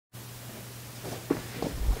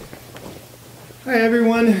Hi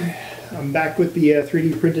everyone, I'm back with the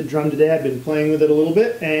 3D printed drum today. I've been playing with it a little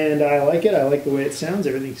bit and I like it. I like the way it sounds.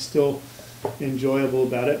 Everything's still enjoyable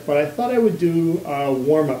about it. But I thought I would do a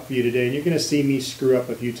warm-up for you today, and you're going to see me screw up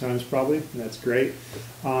a few times probably, and that's great.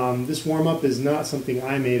 This warm-up is not something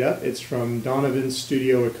I made up. It's from Donovan's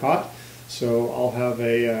studio Iqaat. So I'll have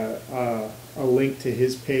a link to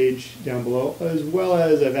his page down below, as well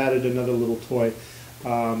as I've added another little toy.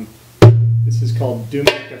 This is called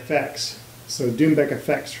Dumbek FX. So Dumbek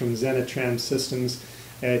FX from Zennitram Systems.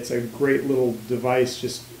 It's a great little device.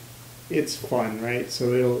 It's fun, right?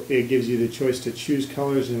 So it gives you the choice to choose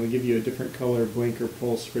colors, and it'll give you a different color blink or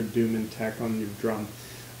pulse for doom and tek on your drum.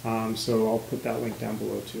 So I'll put that link down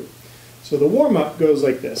below too. So the warm-up goes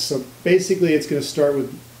like this. So basically it's going to start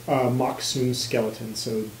with Maqsum skeleton.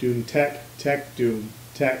 So doom tek, tek, doom,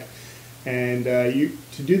 tek. And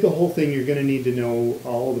to do the whole thing, you're going to need to know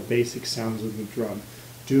all the basic sounds of the drum.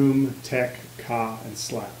 Doom, tek, ka, and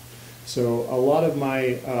slap. So a lot of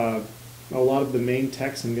the main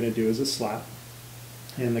teks I'm going to do is a slap,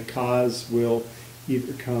 and the kas will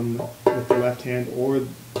either come with the left hand or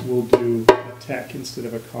we'll do a tek instead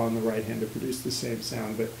of a ka on the right hand to produce the same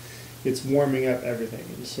sound. But it's warming up everything.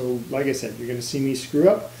 And so, like I said, you're going to see me screw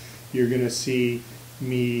up. You're going to see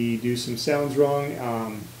me do some sounds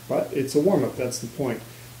wrong, but it's a warm-up. That's the point.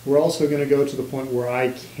 We're also going to go to the point where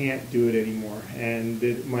I can't do it anymore, and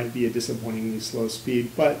it might be a disappointingly slow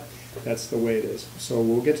speed, but that's the way it is. So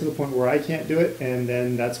we'll get to the point where I can't do it, and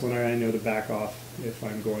then that's when I know to back off if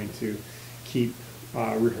I'm going to keep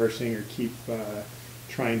rehearsing or keep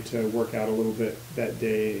trying to work out a little bit that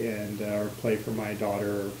day and or play for my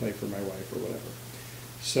daughter or play for my wife or whatever.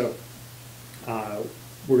 So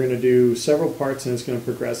we're going to do several parts, and it's going to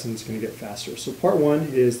progress and it's going to get faster. So part one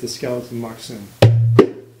is the skeleton Maqsum.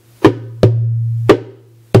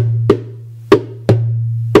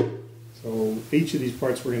 So each of these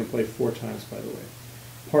parts we're going to play 4 times, by the way.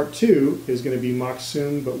 Part 2 is going to be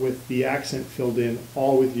Maqsum, but with the accent filled in,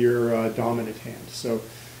 all with your dominant hand. So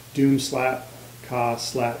doom, slap, ka,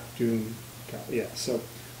 slap, doom, ka. Yeah, so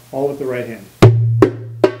all with the right hand.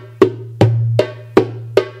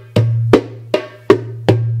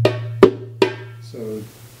 So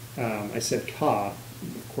I said ka.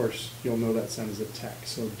 Of course, you'll know that sound as a tek.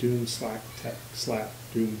 So doom, slap, tek, slap,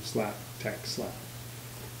 doom, slap, tek, slap.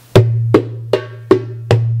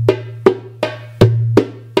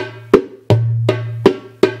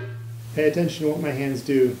 Pay attention to what my hands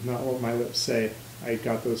do, not what my lips say. I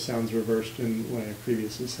got those sounds reversed when I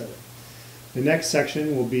previously said it. The next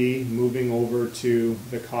section will be moving over to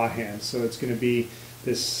the ka hand. So it's going to be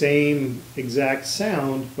the same exact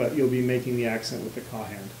sound, but you'll be making the accent with the ka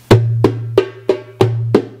hand.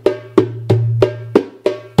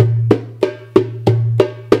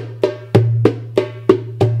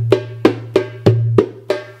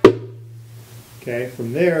 Okay,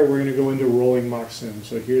 from there we're going to go into rolling Maqsum.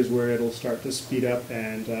 So here's where it'll start to speed up,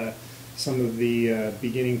 and some of the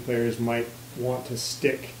beginning players might want to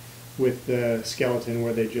stick with the skeleton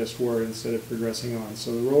where they just were instead of progressing on.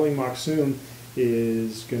 So the rolling Maqsum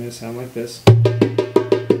is going to sound like this.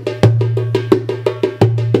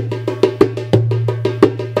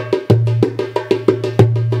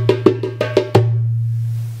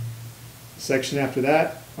 Section after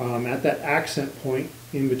that, at that accent point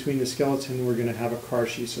in between the skeleton, we're going to have a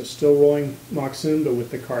Quarshi. So still rolling Maqsum, but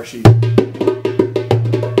with the Quarshi.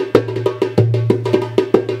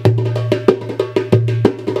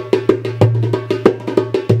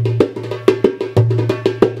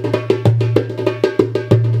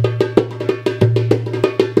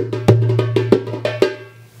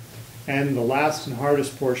 And the last and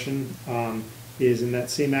hardest portion is in that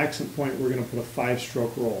same accent point, we're going to put a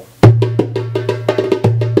 5-stroke roll.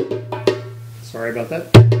 Sorry about that.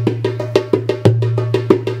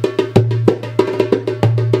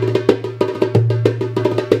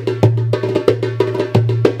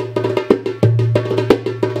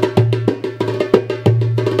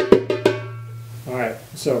 Alright,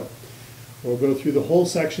 so we'll go through the whole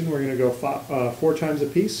section. We're going to go 4 times a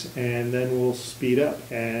piece, and then we'll speed up.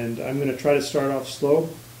 And I'm going to try to start off slow.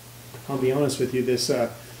 I'll be honest with you, this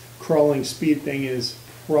crawling speed thing is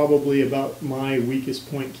probably about my weakest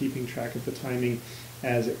point, keeping track of the timing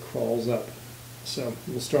as it crawls up. So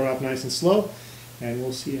we'll start off nice and slow, and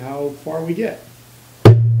we'll see how far we get.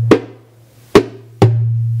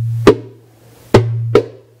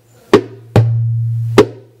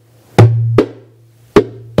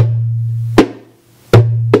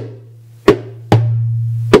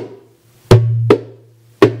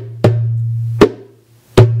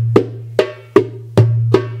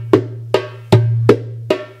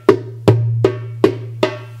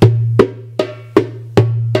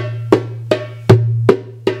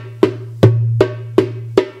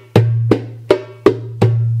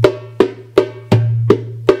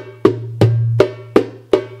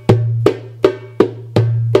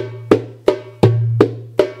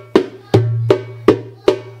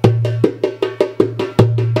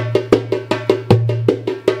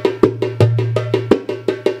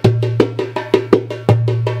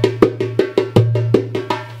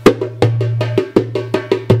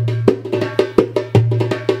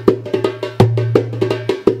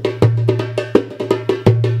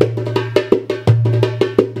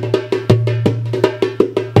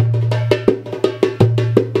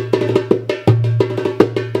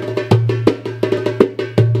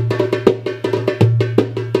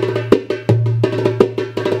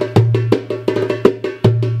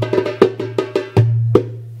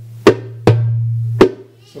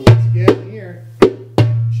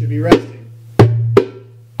 should be resting.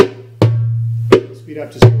 Speed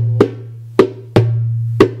up just a little.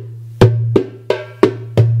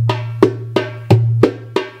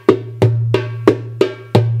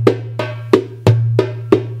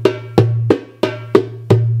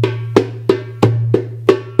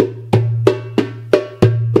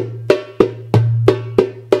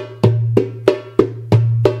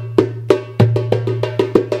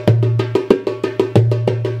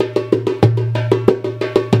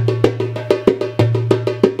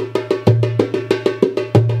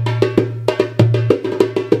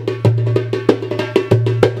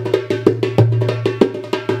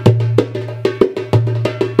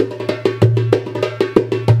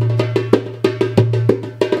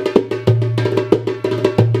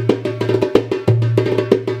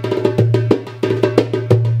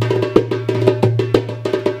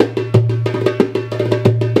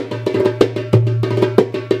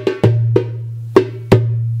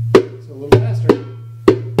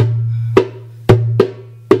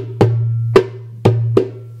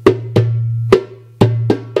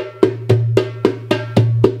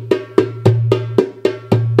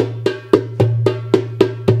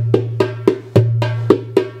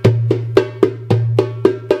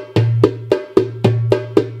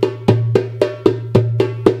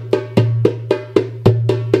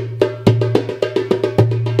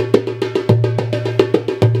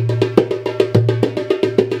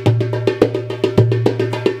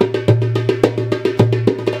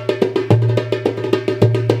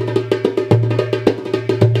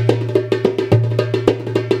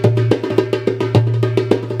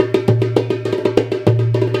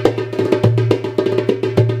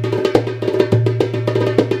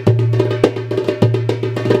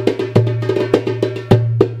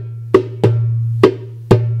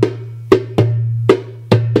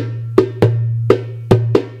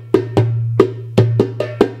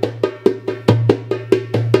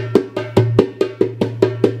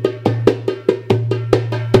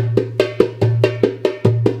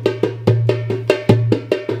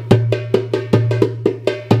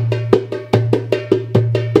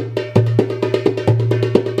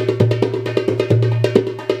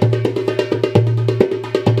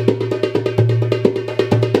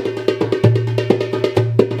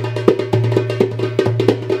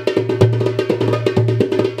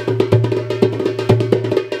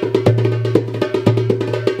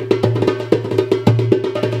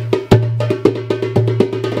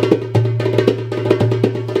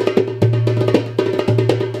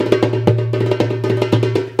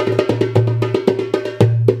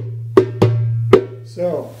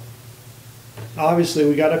 obviously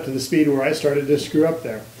we got up to the speed where I started to screw up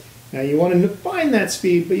there. Now you want to find that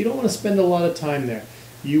speed, but you don't want to spend a lot of time there.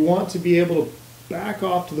 You want to be able to back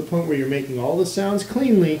off to the point where you're making all the sounds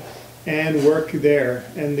cleanly and work there.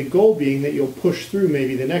 And the goal being that you'll push through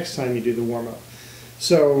maybe the next time you do the warm-up.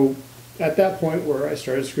 So at that point where I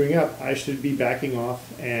started screwing up, I should be backing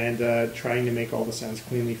off and trying to make all the sounds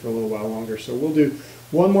cleanly for a little while longer. So we'll do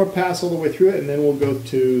one more pass all the way through it, and then we'll go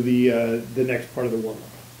to the next part of the warm-up.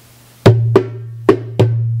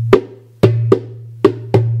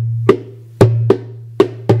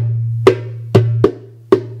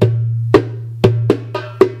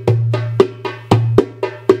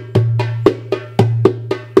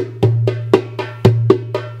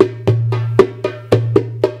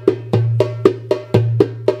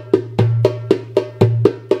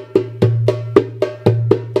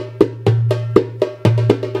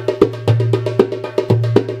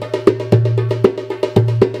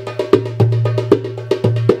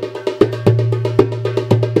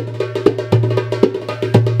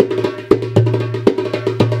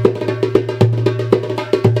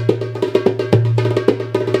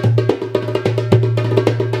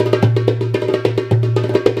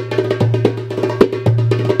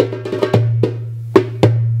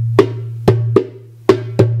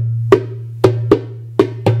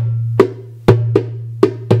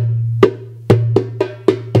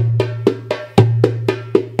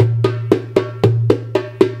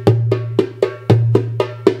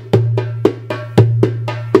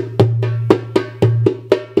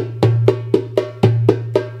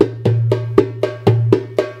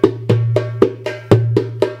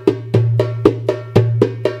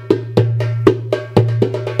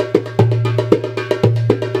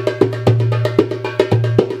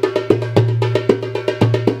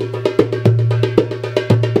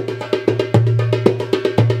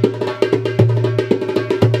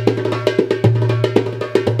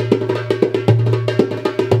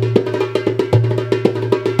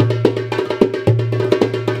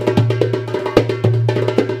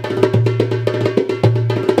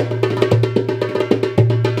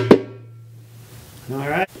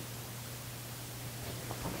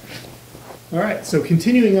 All right, so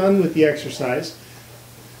continuing on with the exercise,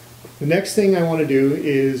 the next thing I want to do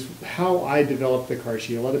is how I develop the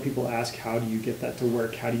Quarshi. A lot of people ask, how do you get that to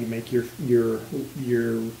work? How do you make your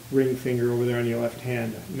ring finger over there on your left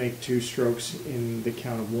hand make 2 strokes in the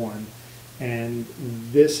count of 1? And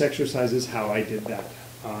this exercise is how I did that.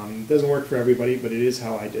 It doesn't work for everybody, but it is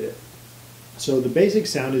how I did it. So the basic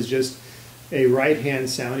sound is just a right hand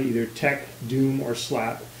sound, either tek, doom, or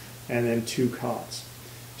slap, and then 2 ka's.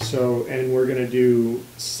 So, and we're going to do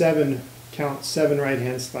count 7 right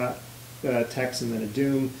hand slap teks and then a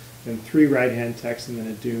doom, then 3 right hand teks and then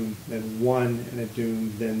a doom, then 1 and a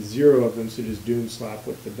doom, then 0 of them, so just doom slap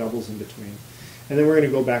with the doubles in between. And then we're going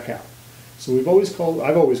to go back out. So I've always called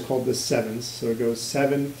this 7s, so it goes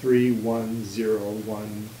 7, 3, 1, 0,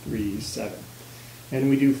 1, 3, 7. And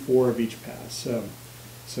we do 4 of each pass. So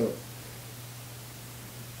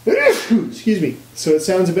excuse me. So it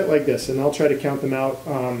sounds a bit like this, and I'll try to count them out.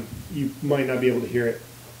 You might not be able to hear it.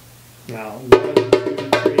 Now, 1, 2,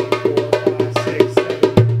 3, 4, 5, 6,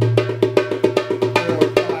 7. 4,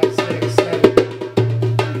 5, 6, 7.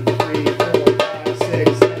 3, 4, 5, 6, 7.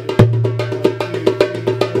 1, 2, 3,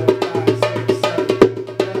 4, 5, 6, 7.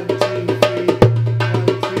 1, 2, 3, 1, 2, 3, 1,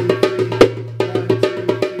 2, 3, 1, 2,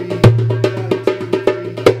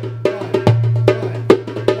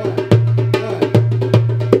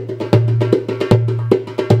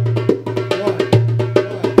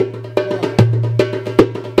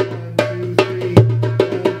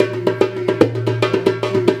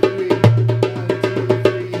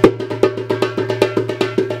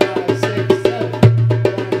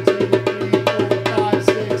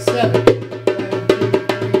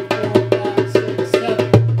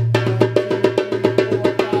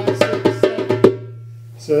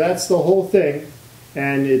 So that's the whole thing,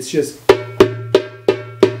 and it's just,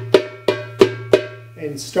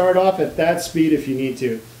 and start off at that speed if you need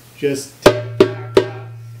to, just,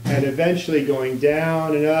 and eventually going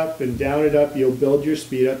down and up and down and up, you'll build your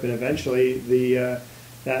speed up, and eventually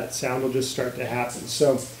that sound will just start to happen.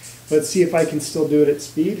 So let's see if I can still do it at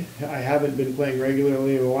speed. I haven't been playing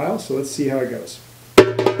regularly in a while, so let's see how it goes.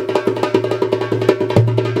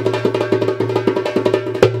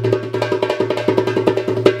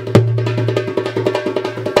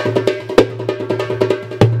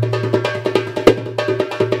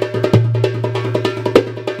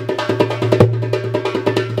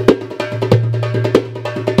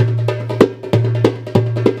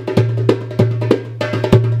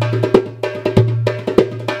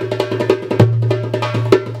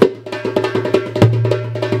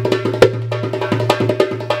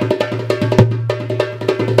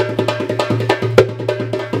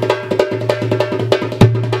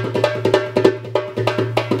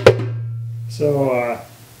 So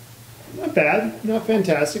not bad, not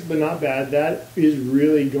fantastic, but not bad. That is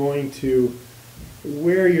really going to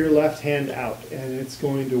wear your left hand out, and it's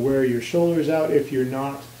going to wear your shoulders out if you're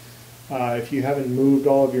not, if you haven't moved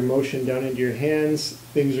all of your motion down into your hands,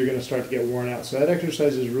 things are going to start to get worn out. So that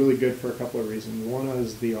exercise is really good for a couple of reasons. One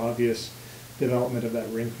is the obvious development of that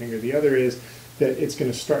ring finger. The other is that it's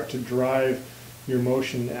going to start to drive your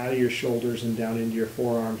motion out of your shoulders and down into your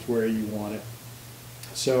forearms where you want it.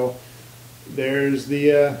 So there's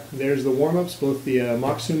the warm-ups, both the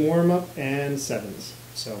Maqsum warm-up and 7s.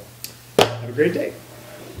 So have a great day.